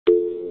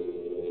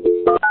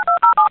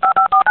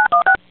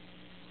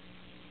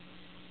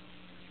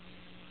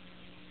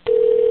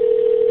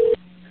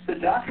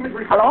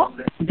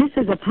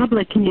Offices of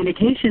Public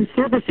Communication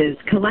Services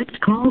collect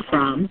call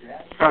from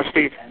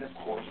Steve.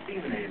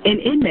 an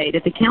inmate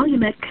at the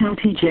Calumet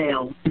County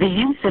Jail. The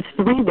use of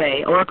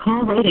three-way or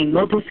call waiting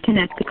will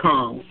disconnect the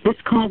call. This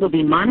call will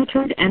be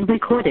monitored and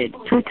recorded.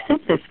 To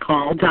accept this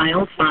call,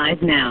 dial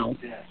 5 now.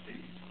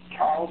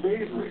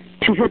 Dolores Avery.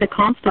 To hear the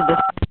cost of the...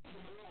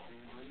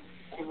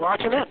 You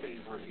watching it?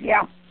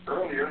 Yeah.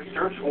 Earlier,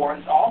 search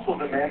warrants also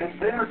demanded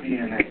their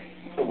DNA.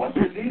 So what's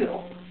the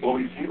deal? Will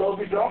we see those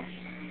results?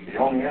 The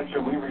only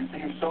answer we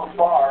received so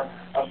far,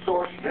 a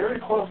source very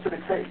close to the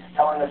case,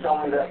 telling us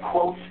only that,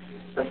 quote,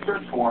 the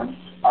search warrants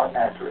are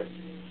accurate.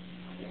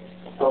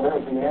 So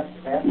there's the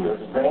answer.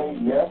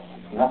 Vague, yes,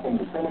 nothing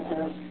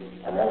definitive,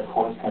 and that, of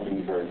course, can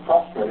be very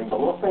frustrating,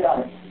 but we'll stay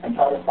on it and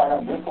try to find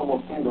out just when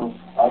we'll see those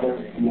other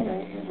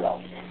DNA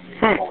results.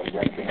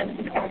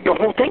 The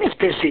whole thing is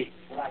fishy.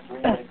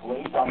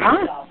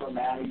 Huh?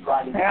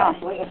 Yeah.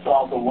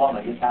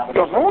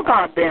 The whole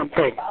goddamn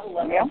thing.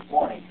 Yeah.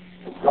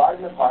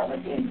 Garden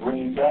apartment in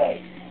Green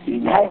Bay.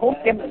 I hope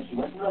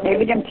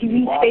maybe them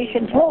TV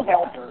stations will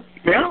help.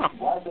 Yeah.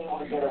 Was able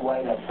to get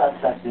away that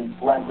suspect in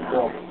fled the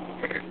building.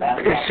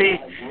 You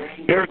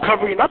see, they're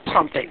covering up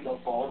something.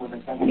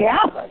 Yeah,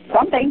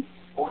 something.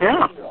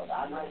 Yeah.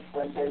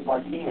 Dolores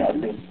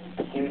Martinez is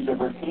accused of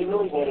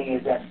repeatedly hitting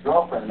his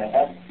ex-girlfriend in the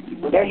head.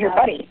 There's your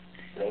buddy.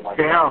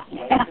 Yeah.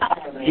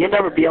 You'll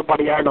never be a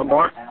buddy no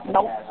more.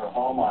 Nope.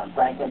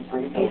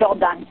 He's all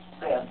done.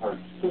 Her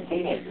two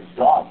teenagers,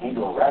 dog, came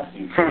to a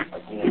rescue.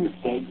 Martinez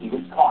escaped. He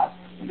was caught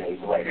 2 days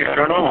later. I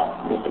don't know.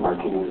 Mr.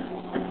 Martinez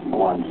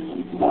once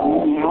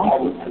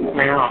public to me,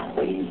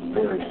 but he's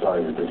very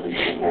sorry that this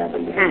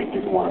happened. He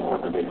didn't want to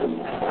put the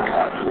victim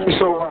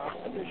So,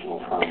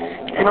 additional trauma.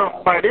 you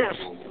know, by this,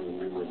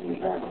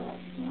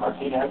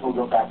 Martinez will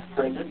go back to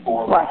prison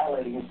for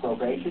violating his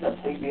probation, a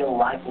big deal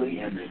likely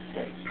in this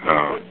case.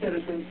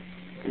 Citizens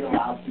be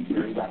allowed to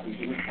carry weapons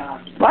in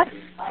Wisconsin. What?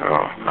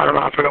 I don't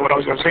know. I forgot what I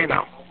was going to say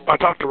now. I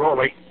talked to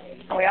Rolly.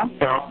 Oh, yeah?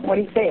 Yeah. What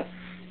do you say?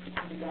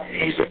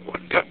 He's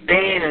they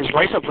ain't his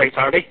license plates,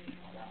 are they?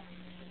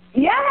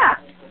 Yeah.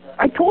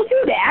 I told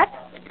you that.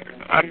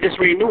 This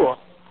renewal.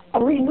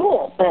 A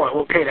renewal.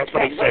 Oh, okay. That's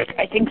what he said.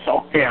 I think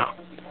so. Yeah.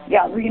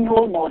 Yeah,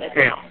 renewal notice.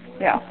 Yeah.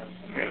 Yeah.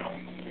 Yeah.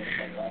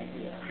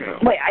 Yeah.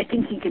 Wait, I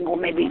think he can go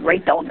maybe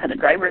right down to the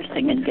driver's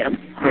thing and get him.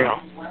 Yeah.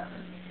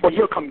 Well,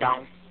 he'll come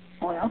down.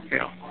 Oh, yeah?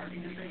 Yeah.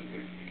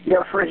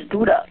 Their first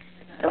due to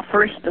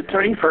the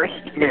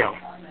 31st. Yeah.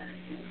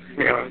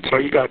 Yeah. So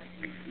you got...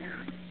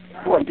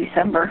 What,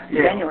 December?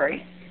 Yeah.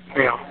 January?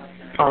 Yeah.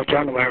 Oh,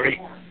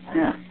 January.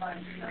 Yeah.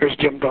 Here's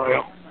Jim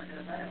Doyle.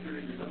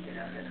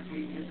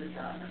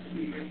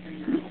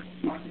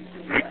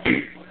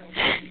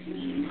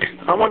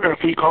 I wonder if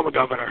he called the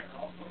governor.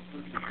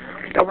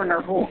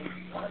 Governor who?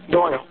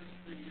 Doyle.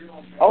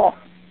 Oh,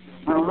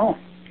 I don't know.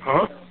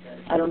 Huh?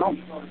 I don't know.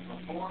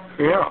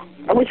 Yeah.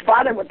 I wish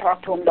Father would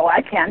talk to him, though.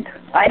 I can't.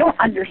 I don't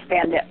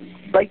understand it.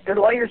 Like the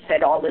lawyer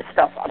said all this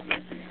stuff.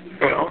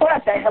 Yeah.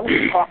 What the hell are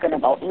you talking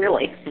about,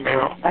 really?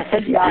 Yeah. I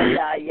said,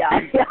 yeah.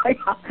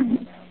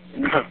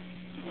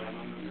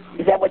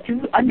 Is that what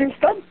you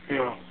understood?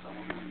 Yeah.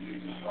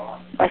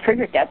 I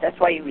figured that. That's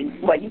why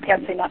you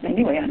can't say nothing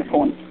anyway on the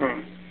phone.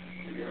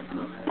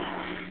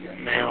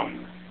 Yeah.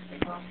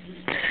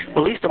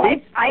 Well, at least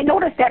I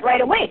noticed that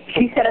right away.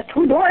 She said a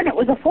 2-door and it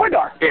was a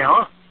 4-door.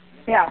 Yeah.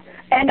 Yeah.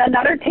 And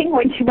another thing,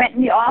 when she went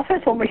in the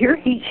office over here,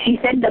 she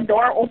said the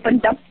door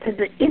opened up to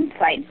the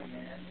inside.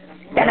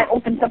 Then it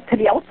opens up to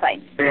the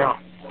outside. Yeah.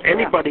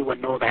 Anybody would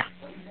know that.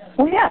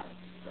 Oh, yeah.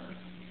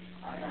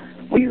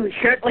 Well, you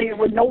certainly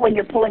would know when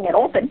you're pulling it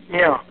open.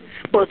 Yeah.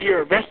 Well, if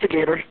you're an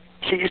investigator,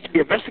 she used to be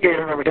an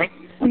investigator and everything.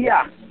 Well,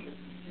 yeah.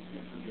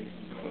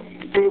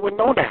 So you would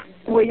know that.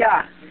 Well,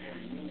 yeah.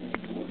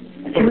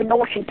 You would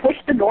know she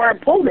pushed the door and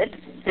pulled it.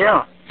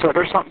 Yeah. So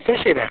there's something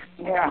fishy there.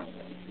 Yeah.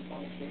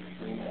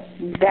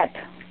 Bet.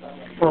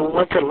 Well,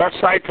 went to the left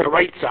side to the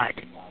right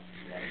side.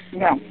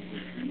 Yeah.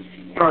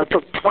 It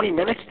took 20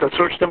 minutes to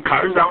search them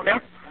cars down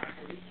there.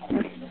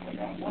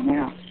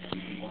 Yeah.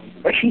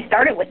 But she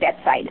started with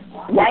that side.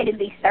 Why did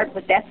they start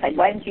with that side?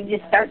 Why didn't you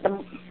just start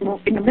them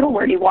in the middle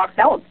where they walked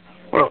out?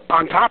 Well,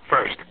 on top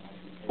first.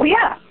 Well,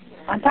 yeah.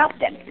 On top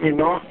then. You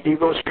know, you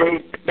go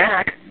straight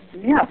back.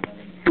 Yeah.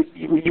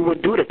 You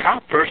would do the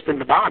top first and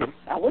the bottom.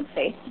 I would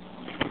say.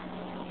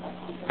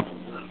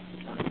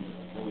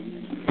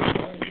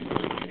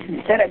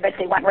 Instead, I bet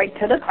they went right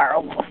to the car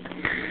almost.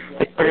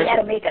 They had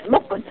to make it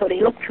look good, so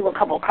they looked through a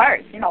couple of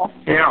cars, you know.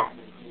 Yeah.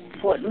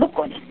 So it looked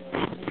good.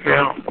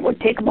 Yeah. It would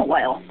take them a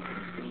while.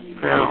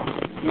 Yeah.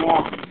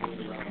 Yeah.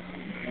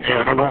 Yeah,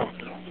 I don't know.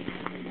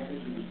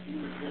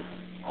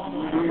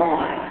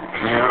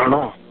 Yeah, I don't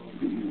know.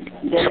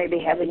 They may be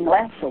having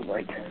laughs over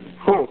it.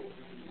 Who?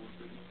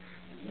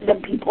 The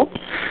people.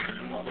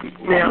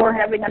 Yeah. We're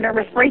having a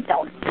nervous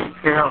breakdown.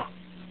 Yeah.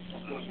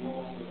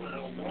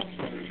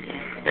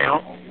 Yeah.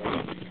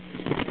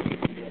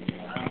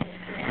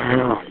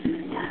 Yeah.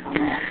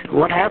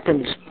 What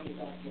happens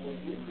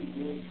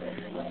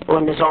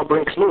when this all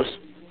breaks loose?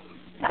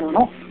 I don't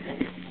know.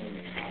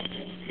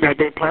 That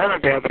they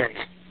planted the evidence.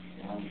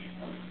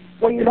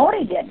 Well, you know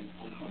they did.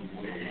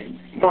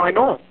 Well, I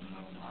know.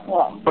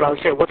 Well, But I was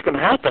saying, what's going to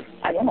happen?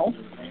 I don't know.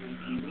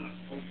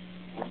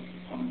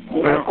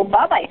 They Well. might go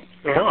bye-bye.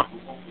 Yeah.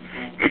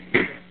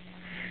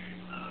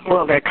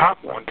 Well, that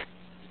cop won.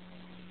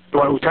 The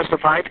one who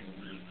testified?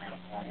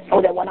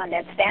 Oh, that one on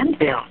that stand?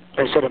 Yeah.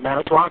 They said at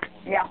Manitowoc?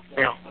 Yeah.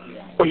 Yeah.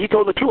 Well, he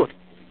told the truth.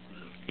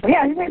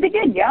 Yeah, he maybe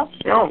did, yeah.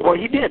 Yeah, well,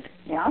 he did.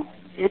 Yeah.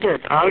 He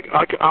did.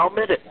 I'll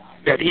admit it,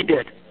 that he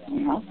did.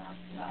 Yeah.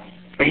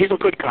 But he's a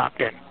good cop,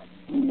 then.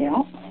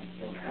 Yeah.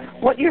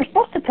 Well, you're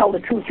supposed to tell the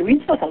truth. You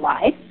ain't supposed to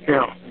lie.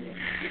 Yeah.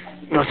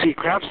 No, see,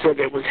 Kraft said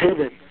it was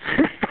hidden.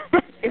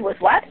 It was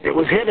what? It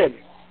was hidden.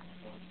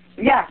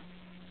 Yeah.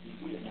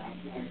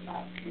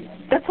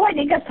 That's why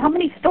they got so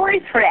many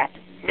stories for that.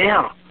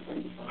 Yeah.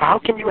 How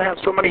can you have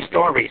so many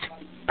stories?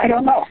 I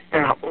don't know.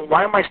 Yeah.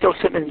 Why am I still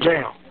sitting in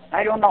jail?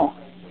 I don't know.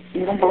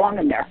 You don't belong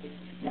in there.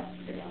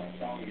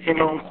 You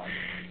know,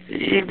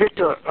 you get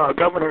the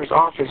governor's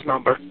office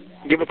number,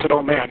 give it to the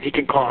old man. He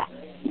can call.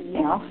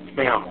 Yeah.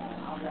 Yeah.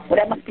 Well,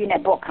 that must be in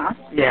that book, huh?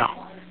 Yeah.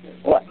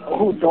 What?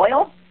 Who,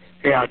 Doyle?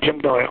 Yeah, Jim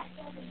Doyle,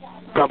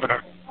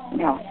 governor.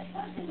 Yeah.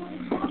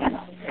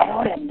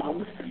 Oh, that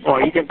bugs.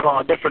 Or you can call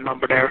a different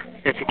number there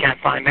if you can't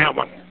find that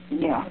one.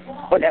 Yeah.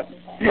 Well, that,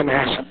 And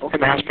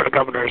ask for the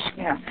governor's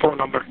phone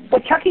number.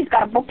 Well, Chucky's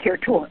got a book here,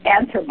 too,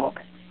 answer book.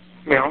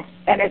 Yeah.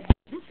 And it's...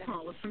 This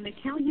call is from the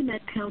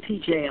Calumet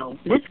County Jail.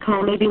 This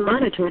call may be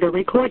monitored or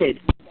recorded.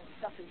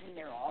 Stuff is in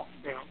there all.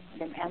 Yeah.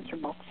 Them answer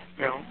books.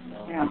 Yeah.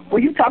 Yeah. Were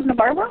you talking to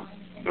Barbara?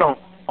 No.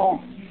 Oh.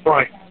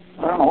 Why?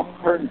 I don't know.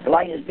 Her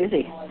line is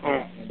busy.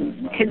 Oh.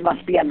 Kid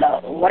must be on the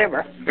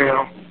whatever.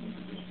 Yeah.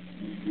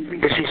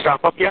 Did she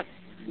stop up yet?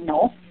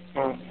 No.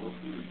 Oh.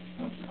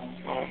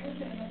 Oh.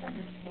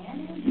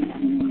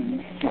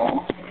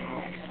 No.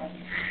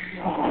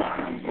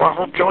 Well, I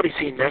hope Jody's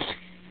seen this.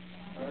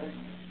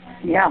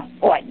 Yeah.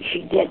 Oh,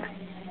 she did.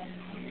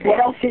 What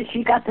else has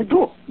she got to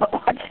do but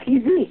watch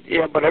TV?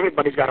 Yeah, but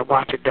everybody's got to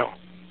watch it, though.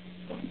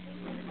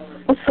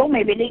 Well, so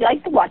maybe they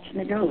like to watch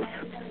the news.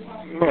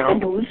 Yeah. The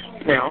news.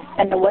 Yeah.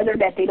 And the weather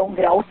that they don't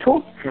get out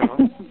to. Yeah.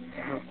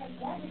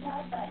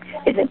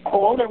 Is it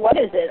cold or what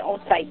is it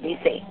outside, they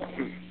say?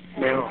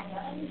 Yeah.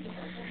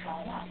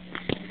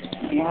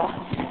 Yeah.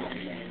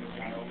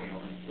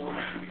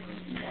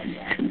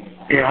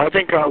 Yeah, I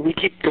think we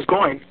keep this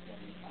going.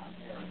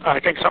 I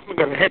think something's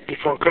going to hit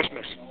before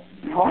Christmas.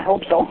 Oh, I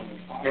hope so.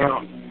 Yeah.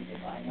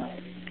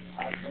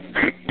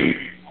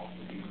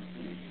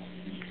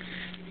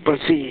 But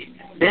see,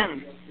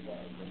 then,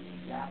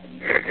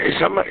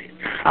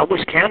 I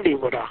wish Candy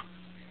would,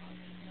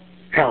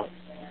 help.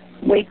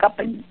 Wake up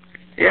and...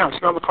 Yeah,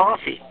 smell the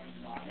coffee.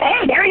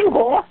 Hey, there you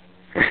go.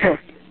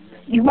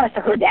 You must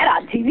have heard that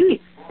on TV.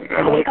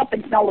 Wake up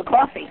and smell the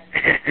coffee.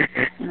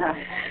 No.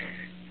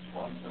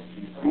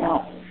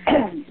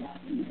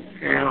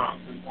 Yeah.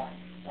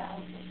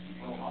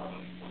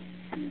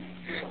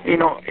 You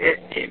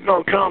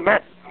know,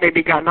 Calumet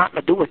maybe got nothing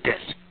to do with this.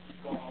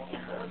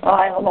 Oh,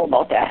 I don't know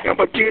about that.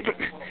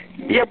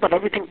 Yeah, but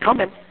everything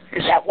coming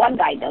is... That one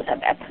guy does have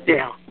that.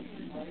 Yeah.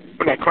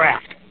 With that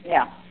craft.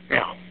 Yeah.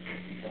 Yeah.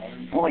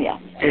 Oh, yeah.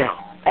 Yeah.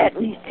 At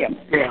least him.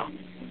 Yeah.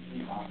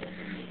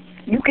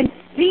 You can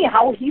see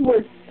how he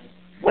was,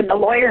 when the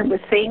lawyer was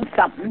saying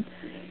something,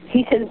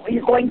 he said,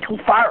 you're going too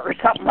far or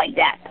something like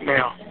that.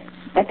 Yeah.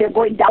 That they're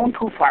going down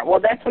too far. Well,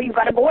 that's where you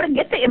got to go and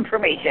get the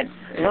information.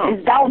 Yeah.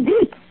 It's down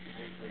deep.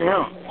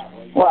 Yeah.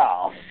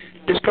 Well.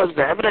 Just because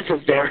the evidence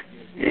is there,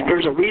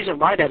 there's a reason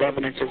why that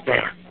evidence is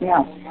there.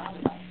 Yeah.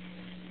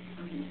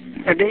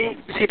 And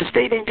the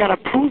state ain't got to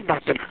prove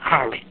nothing,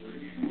 hardly.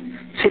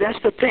 See, that's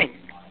the thing.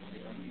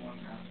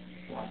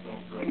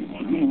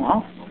 You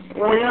know?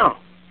 Well, yeah.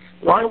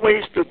 Why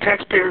waste the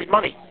taxpayers'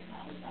 money?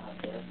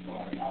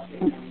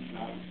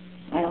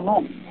 I don't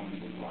know.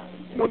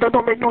 Well, that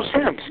don't make no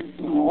sense.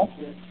 No.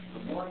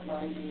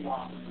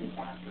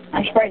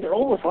 I'm surprised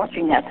Earl was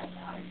watching that.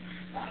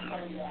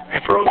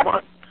 If Earl's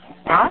what?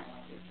 Huh?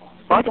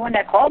 What? The one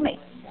that called me.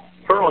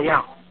 Earl,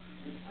 yeah.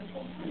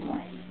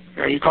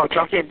 You call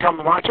Chucky and tell him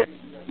to watch it?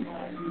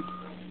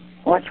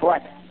 Watch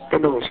what? The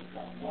news.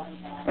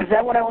 Is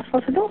that what I was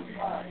supposed to do?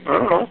 I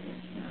don't know.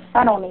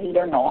 I don't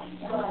either know.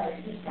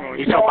 Oh,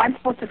 no, I'm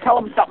supposed to tell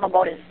him something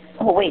about his...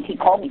 Oh, wait, he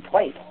called me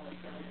twice.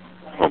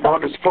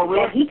 About his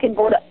four-wheeler? That he can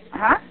go to...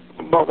 Huh?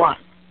 About what?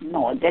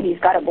 No, then he's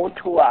got to go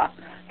to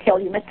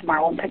Calumet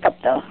tomorrow and pick up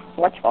the...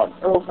 What's it called?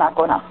 Earl's not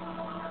going to...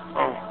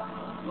 Oh.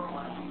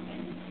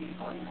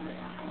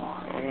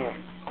 Oh.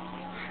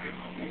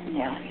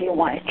 Yeah, he don't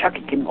want his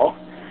Chucky can go.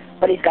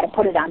 But he's got to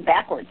put it on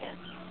backwards.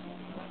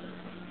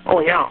 Oh,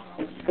 yeah.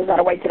 Because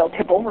otherwise it'll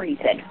tip over, he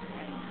said.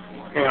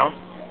 Yeah.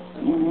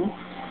 Mm-hmm.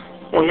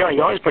 Well, yeah,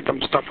 you always put them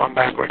stuff on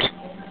backwards.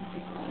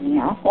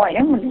 Yeah. Well, I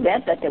didn't do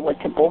that they would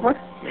tip over.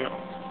 Yeah.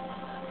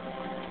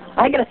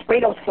 I got to spray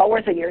those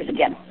flowers of yours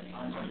again.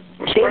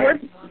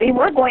 They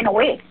were going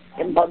away.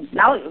 But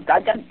now I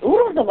got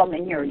oodles of them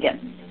in here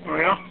again. Oh,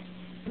 yeah?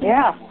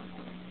 Yeah.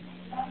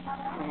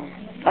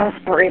 I'll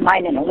spray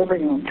mine in the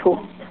living room, too.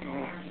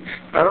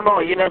 I don't know.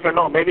 You never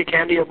know. Maybe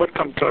Candy would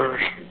come to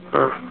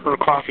her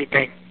coffee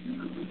thing.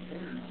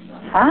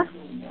 Huh?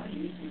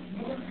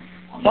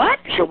 What?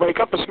 She'll wake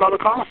up and smell the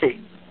coffee.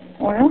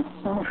 Well,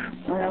 oh,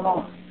 I don't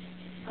know.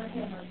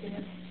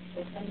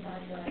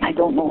 I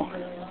don't know.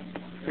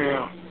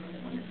 Yeah.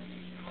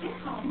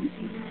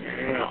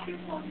 Yeah.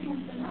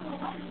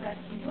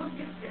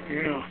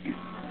 Yeah.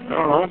 I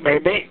don't know,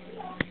 maybe.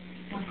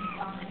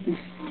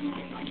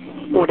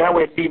 Well, that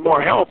would be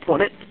more help,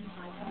 wouldn't it?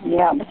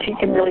 Yeah, but she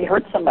can really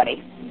hurt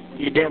somebody.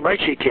 You're damn right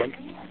she can.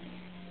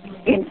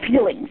 In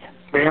feelings.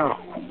 Yeah.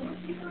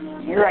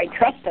 Here I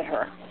trusted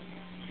her.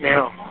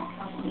 Yeah.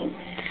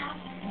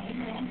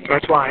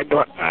 That's why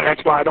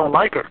I don't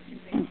like her.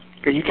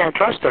 Because you can't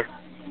trust her.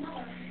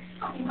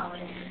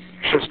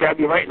 She'll stab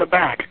you right in the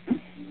back.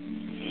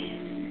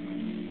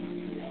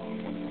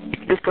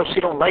 Just because she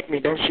don't like me,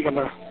 then she's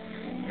gonna,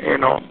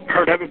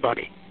 hurt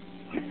everybody.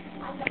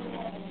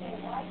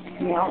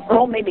 Yeah.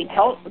 Earl maybe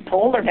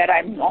told her that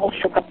I'm all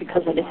shook up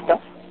because of this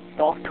stuff,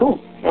 too.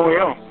 Oh,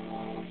 yeah.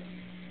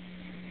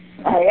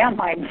 I am.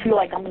 I feel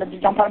like I'm going to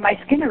jump out of my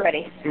skin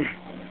already.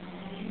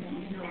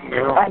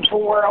 Yeah. I'm so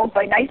wore out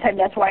by nighttime,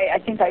 that's why I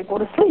think I go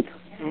to sleep.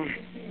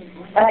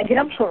 And I get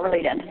up so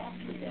early then.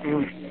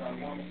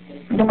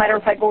 No matter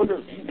if I go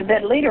to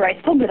bed later, I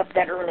still get up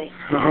that early.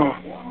 I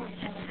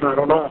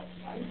don't know.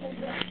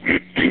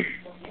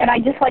 And I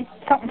just like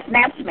something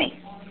snaps me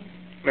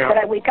that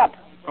I wake up.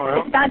 Oh, yeah?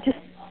 It's not just,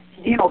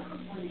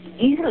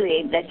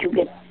 easily that you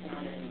get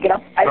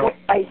up.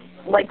 I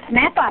like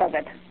snap out of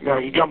it. Yeah,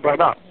 you jump right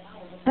up.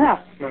 Yeah.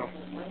 Yeah.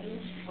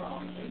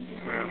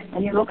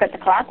 And you look at the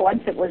clock,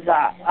 once it was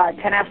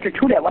 10 after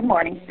 2 that one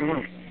morning.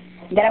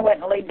 Then I went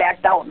and laid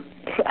back down.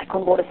 I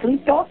couldn't go to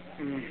sleep, though.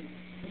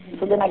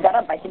 So then I got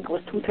up. I think it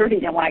was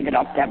 2:30 then when I got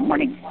up that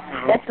morning.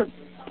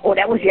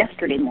 That was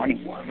yesterday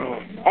morning.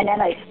 And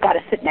then I got to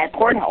sit in that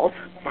courthouse.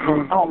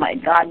 Oh, my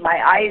God, my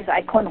eyes,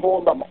 I couldn't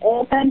hold them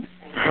open.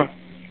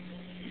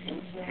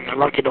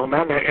 Lucky though,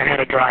 man, I had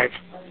to drive.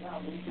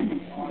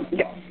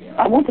 Yeah,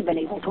 I wouldn't have been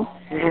able to.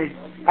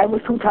 I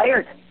was too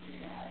tired.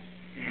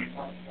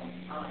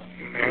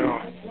 Yeah.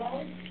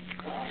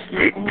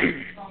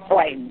 So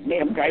I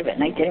made him drive at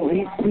night.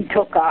 Anyway, we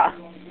took,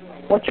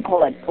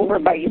 over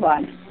by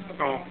Yvonne.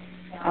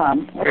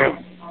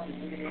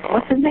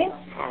 What's his name?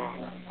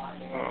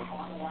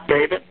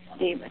 David?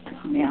 David,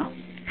 yeah.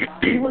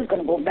 He was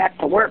going to go back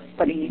to work,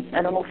 but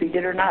I don't know if he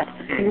did or not.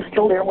 He was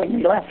still there when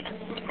we left.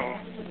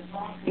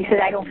 He said,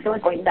 I don't feel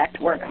like going back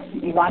to work.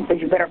 Yvonne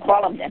says, you better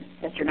call him then,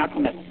 that you're not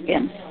going to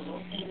in.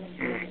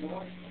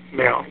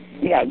 Yeah.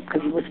 Yeah,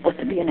 because he was supposed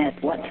to be in at,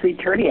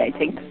 3:30, I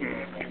think.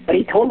 But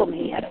he told him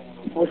he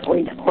was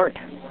going to court.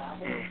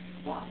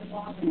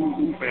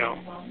 Yeah.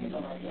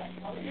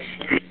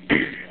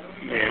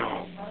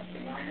 Yeah.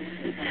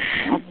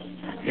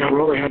 Yeah, I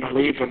really had to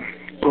leave and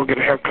go get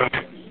a haircut.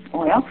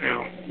 Oh, yeah?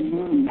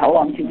 Yeah. How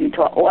long did you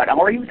talk? What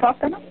hour you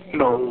talked to him?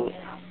 No.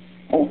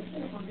 Oh.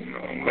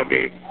 No,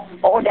 maybe.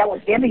 Oh, that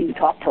was Debbie you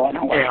talked to an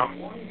hour. Yeah.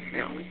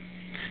 Yeah.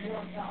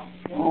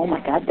 Oh, my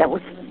God,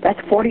 that's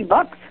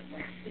 $40.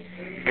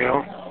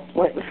 Yeah.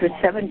 Well, it was for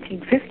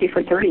 $17.50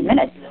 for 30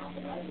 minutes.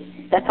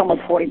 That's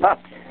almost $40.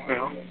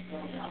 Yeah.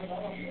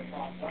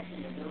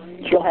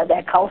 She'll have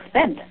that cow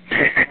spent.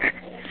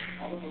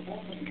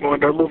 Well,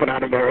 they're moving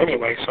out of there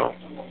anyway, so.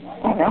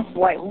 Oh, yeah?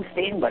 Why? Who's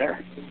staying with her?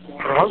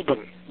 Her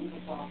husband.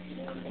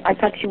 I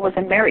thought she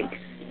wasn't married.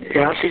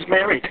 Yeah, she's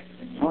married.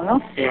 Oh, yeah?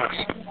 Yes.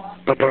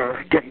 But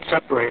they're getting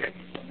separated.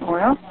 Oh,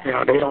 yeah?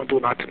 Yeah, they don't do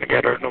nothing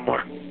together no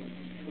more.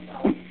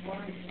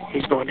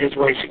 He's going his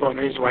way, she's going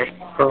his way,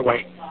 her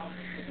way.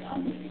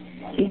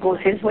 He goes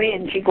his way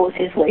and she goes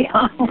his way,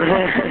 huh?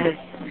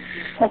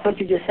 That's what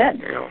you just said.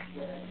 Yeah.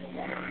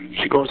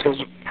 She goes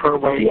her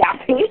way. Yeah,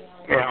 see?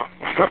 Yeah.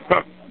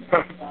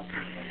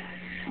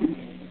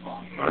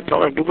 I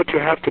tell her, do what you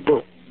have to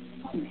do.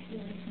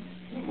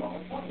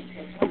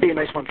 It'd be a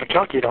nice one for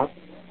Chucky, though.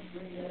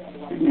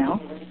 No.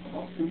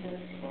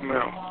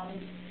 No.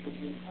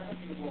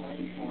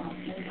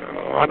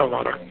 No, I don't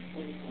want her.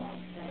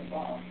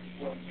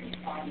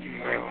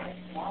 No.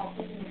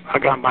 I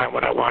got mine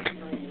what I want.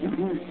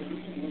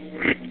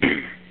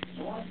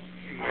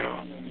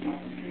 No.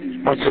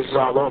 Once this is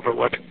all over,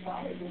 what?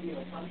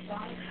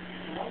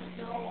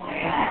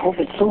 I hope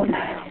it's soon.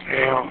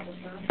 Yeah.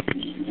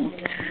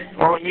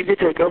 Well, you get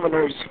the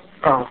governor's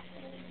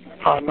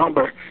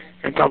number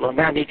and tell the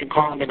man he can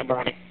call him in the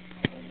morning.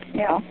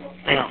 Yeah.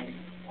 Yeah.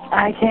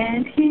 I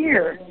can't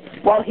hear.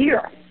 Well,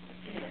 here.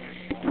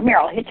 Come here,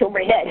 I'll hit you over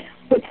the head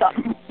with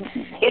something.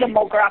 Hit a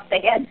moker off the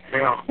head.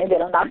 Yeah. Maybe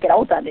it'll knock it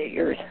out of the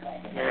ears.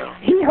 Yeah.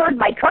 He heard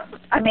my car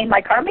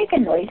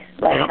making noise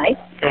last night.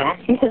 Yeah.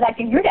 He says, I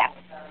can hear that.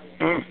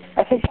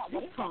 I said,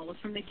 This call is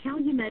from the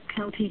Calumet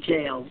County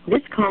Jail.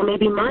 This call may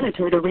be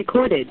monitored or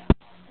recorded.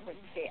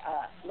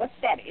 what's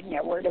that in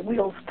there where the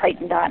wheels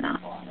tightened on?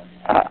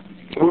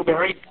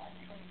 Blueberry?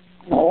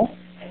 No.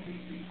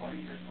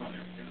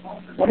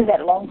 What is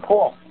that long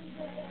pole?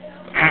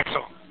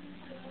 Axle.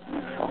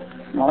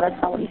 No,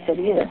 that's not what he said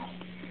either.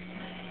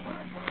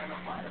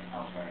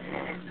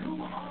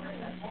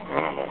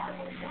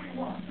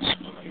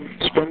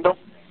 Spindle?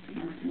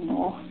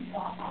 No.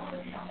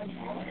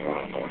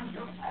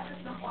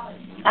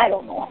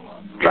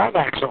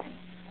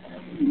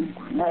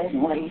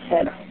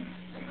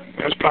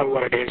 That's probably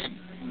what it is.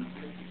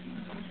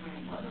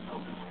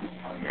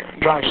 Yeah,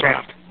 drive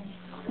shaft.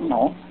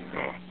 No.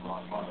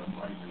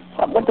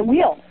 What with the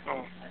wheel?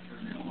 Oh.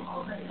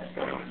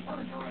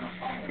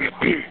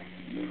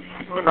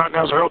 Well, not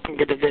now, Earl can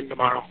get it in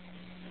tomorrow.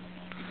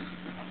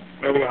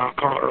 Maybe I'll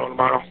call Earl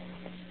tomorrow.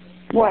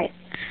 Why?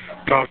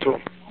 Talk to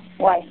him.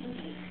 Why?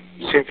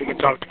 See if he can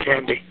talk to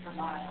Candy.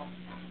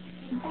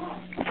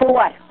 For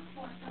what?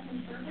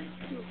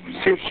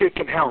 See if she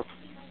can help.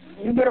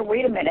 You better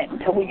wait a minute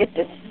until we get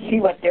to see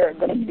what they're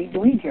going to be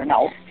doing here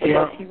now with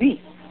Yeah. TV.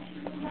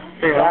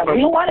 Yeah, but,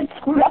 we don't want it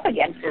screwed up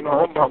again. You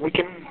know, but we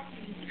can,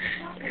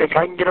 if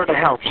I can get her to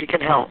help, she can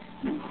help.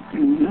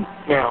 Mm-hmm.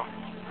 Yeah.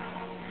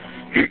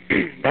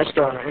 That's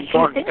the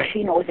important thing. thing.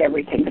 She knows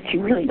everything, but she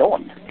really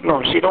don't.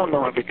 No, she don't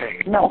know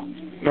everything. No.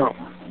 No.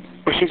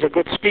 But she's a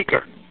good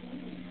speaker.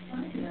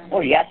 Oh,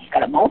 yeah, she's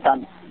got a mouth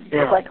on.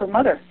 Yeah. Just like her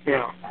mother.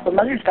 Yeah. Her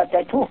mother's got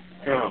that, too.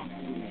 Yeah.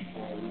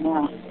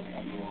 Yeah.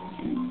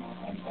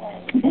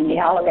 And you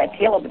holler at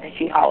Taylor because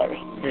she hollers.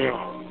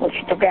 Yeah. Well,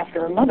 she took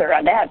after her mother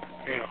on that.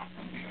 Yeah.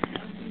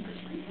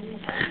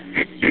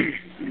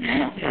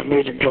 Yeah, I'm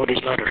reading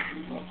Jody's letter.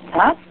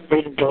 Huh?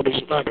 Reading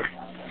Jody's letter.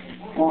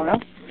 Oh, no?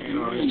 You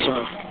know,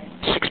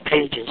 it's 6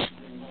 pages.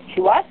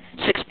 She what?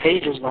 6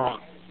 pages long.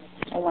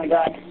 Oh, my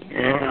God.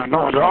 Yeah,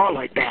 no, they're all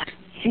like that.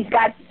 She's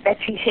got that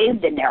she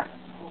shaved in there.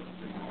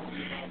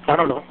 I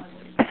don't know.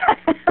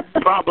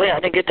 Probably. I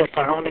didn't get that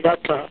far. I only got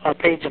a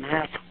page and a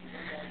half.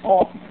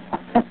 Oh.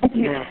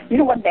 Yeah. You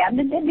know what Dad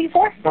did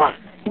before? What?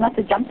 He must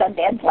have jumped on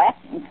Dad's lap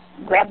and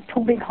grabbed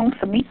 2 big hunks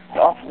of meat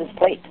off of his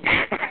plate.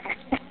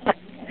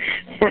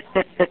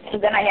 So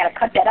then I had to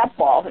cut that up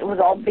all. It was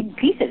all big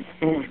pieces.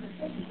 Mm.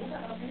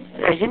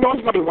 Yeah, he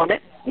knows what he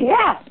wanted.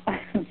 Yeah.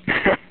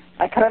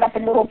 I cut it up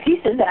in little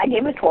pieces and I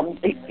gave it to him.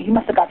 He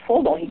must have got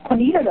full though. He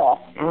couldn't eat it all.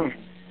 Mm.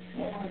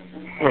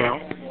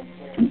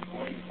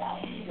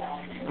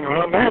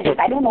 Well, imagine.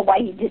 I don't know why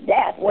he did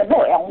that. Well,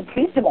 no, Allan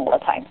pleased him all the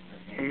time.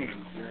 Mm.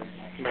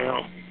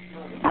 Well.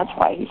 That's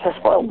why he's a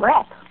spoiled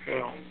brat.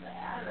 Yeah.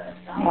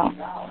 Yeah.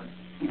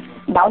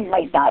 Now he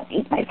might not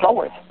eat my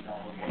flowers.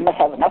 He must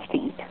have enough to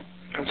eat.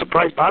 I'm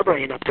surprised Barbara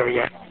ain't up there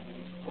yet.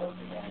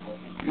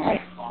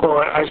 Right. Well,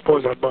 I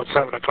suppose at about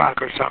 7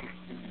 o'clock or something.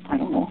 I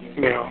don't know.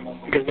 Yeah.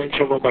 Because then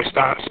she'll go by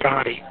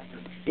Scotty.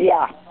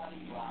 Yeah.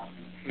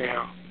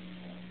 Yeah.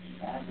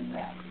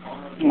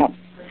 Yeah.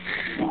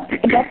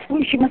 That's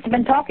who she must have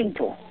been talking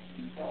to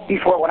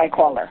before when I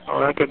called her. Oh,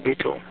 that could be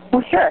too.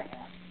 Well, sure.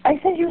 I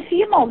said, you see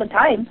him all the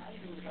time.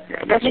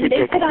 Yeah, that's They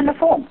ridiculous. sit on the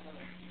phone.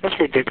 That's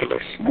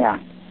ridiculous. Yeah.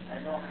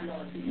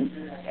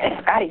 And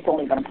Scotty's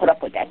only going to put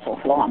up with that so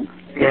long.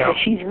 Yeah.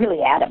 Because she's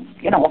really at him,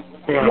 you know.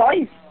 Yeah. She's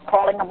always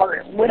calling him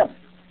or with him.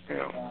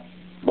 Yeah.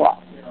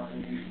 Well.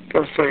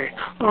 They'll say,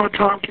 oh,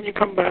 Tom, can you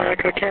come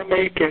back? I can't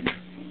make it.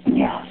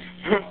 Yeah.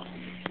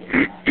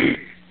 She's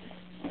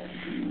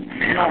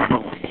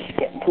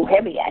getting too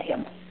heavy at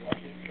him.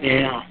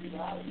 Yeah.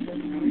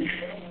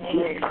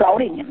 She's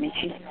crowding him and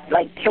she's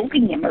like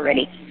choking him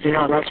already.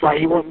 Yeah, that's why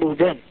he won't move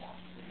in.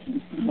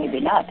 Maybe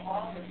not.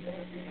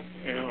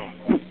 Yeah.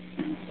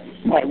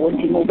 Why,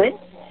 wouldn't he move in?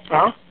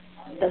 Huh?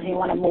 Does he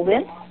want to move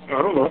in?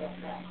 I don't know.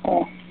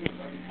 Oh.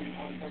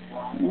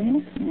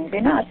 Maybe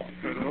not.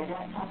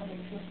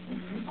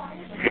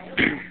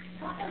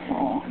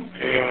 Oh.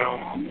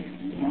 Yeah.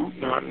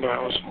 Not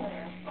knows.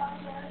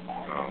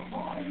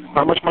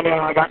 How much money have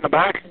I got in the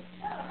back?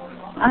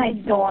 I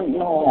don't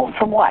know.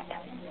 From what?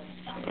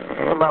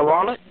 In my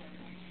wallet?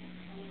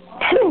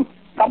 $2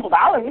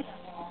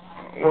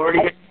 Where do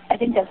you get? I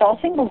think that's all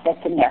singles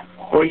that's in there.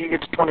 Where do you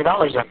get the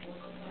 $20 then?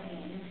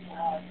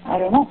 I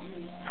don't know.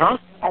 Huh?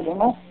 I don't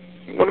know.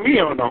 What do you mean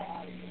you don't know?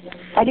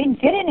 I didn't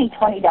get any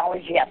 $20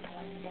 yet.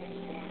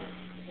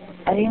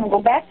 I didn't even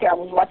go back there. I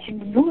was watching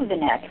the news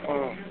and that.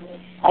 Oh.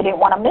 I didn't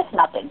want to miss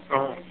nothing.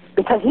 Oh.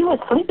 Because he was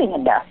sleeping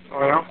in there.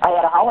 Oh, yeah? I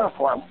had a holler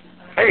for him.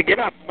 Hey, get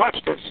up. Watch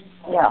this.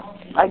 Yeah,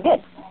 I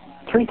did.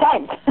 3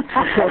 times.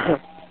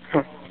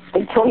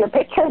 They show your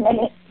picture and then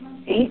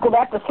he'd go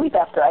back to sleep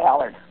after I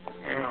hollered.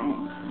 Yeah.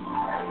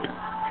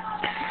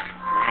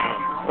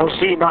 We'll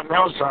see. Nothing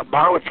else.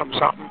 Borrow it from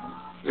something.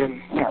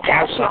 Then Yeah, have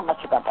that's how some. much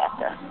I got back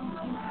there.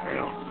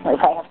 Yeah. If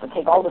I have to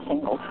take all the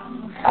singles.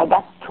 I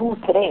got 2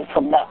 today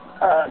from the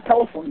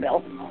telephone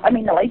bill. I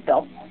mean the light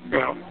bill.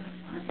 Yeah.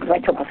 Because I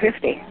took a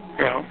 50.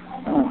 Yeah.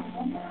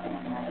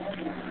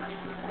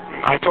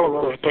 I told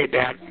Rolly I paid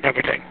that and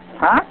everything.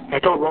 Huh? I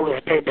told Rolly I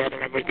paid that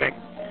and everything.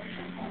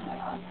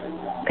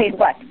 Paid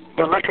what?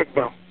 The electric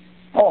bill.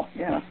 Oh,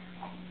 yeah.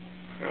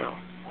 Yeah.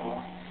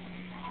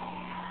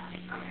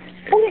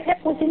 Who the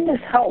heck was in this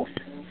house?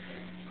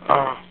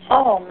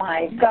 Oh,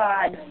 my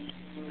God.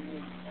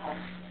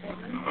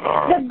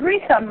 The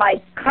grease on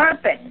my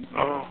carpet.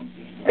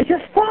 It's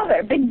just full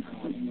there, big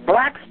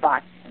black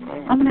spot.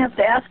 I'm going to have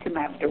to ask him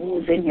after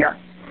who's in here.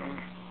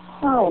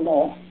 Oh,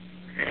 no.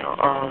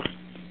 Yeah,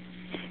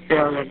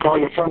 yeah, I'm going to call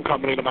your phone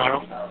company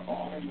tomorrow.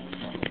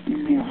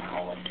 Yeah.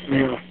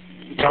 Yeah.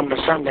 Tell them to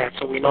send that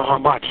so we know how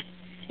much.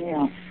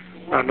 Yeah.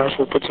 Unless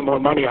we'll put some more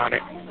money on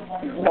it.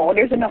 No,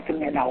 there's enough in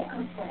there now.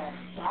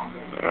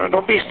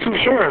 Don't be too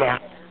sure of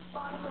that.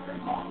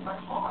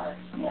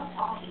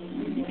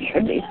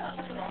 Should be.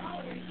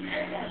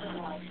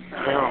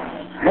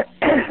 Yeah.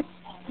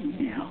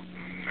 Yeah.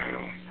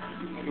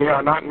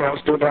 Yeah, nothing else.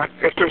 Do that.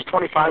 If there's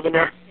 25 in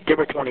there, give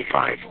her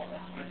 25.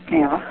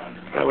 Yeah.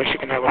 That way she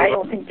can have a I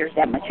little. don't think there's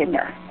that much in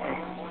there.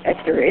 If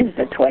there is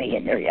the 20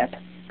 in there yet.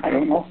 I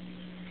don't know.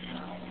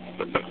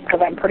 Because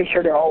I'm pretty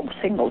sure they're all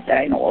singles that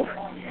I know of.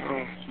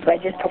 So I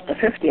just took the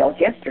 50 out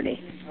yesterday.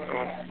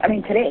 I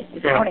mean today.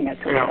 This morning I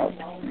took it out.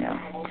 Yeah.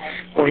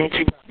 Well, ain't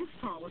you? This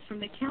call is from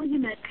the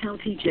Calumet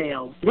County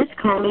Jail. This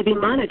call may be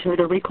monitored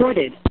or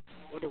recorded.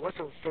 What's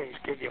his face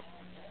give you?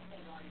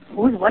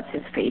 What's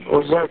his face?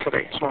 What was there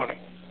today, this morning?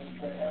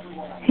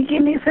 He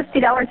gave me a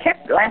 $50 check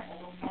last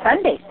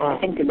Sunday. I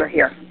think they were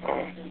here.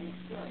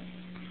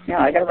 Yeah,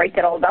 I gotta write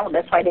that all down.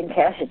 That's why I didn't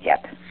cash it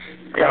yet.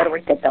 I gotta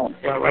write that down.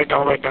 Yeah, write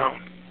down.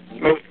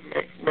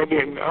 Maybe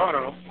I don't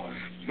know.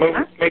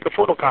 Make a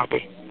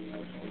photocopy.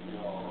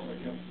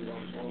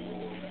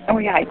 Oh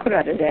yeah, I could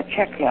have added that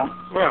check, yeah.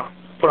 Yeah,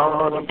 put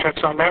all of them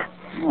checks on there,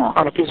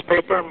 on a piece of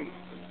paper, and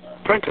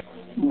print it.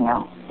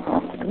 Yeah,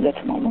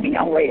 that's my money.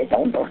 I'll write it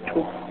down though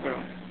too.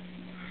 Yeah.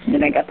 And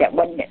then I got that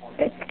one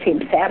that came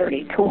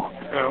Saturday too.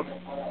 Yeah.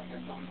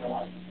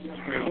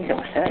 I think it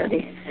was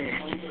Saturday.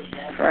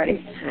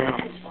 Friday. Yeah.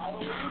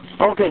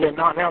 Okay then,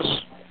 nothing else.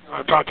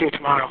 I'll talk to you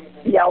tomorrow.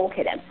 Yeah,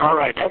 okay then. All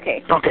right.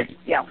 Okay. Okay.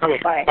 Yeah. Okay.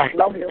 Bye. Bye.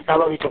 Love you. I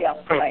love you too. Yeah.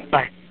 Bye. Bye.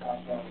 Bye.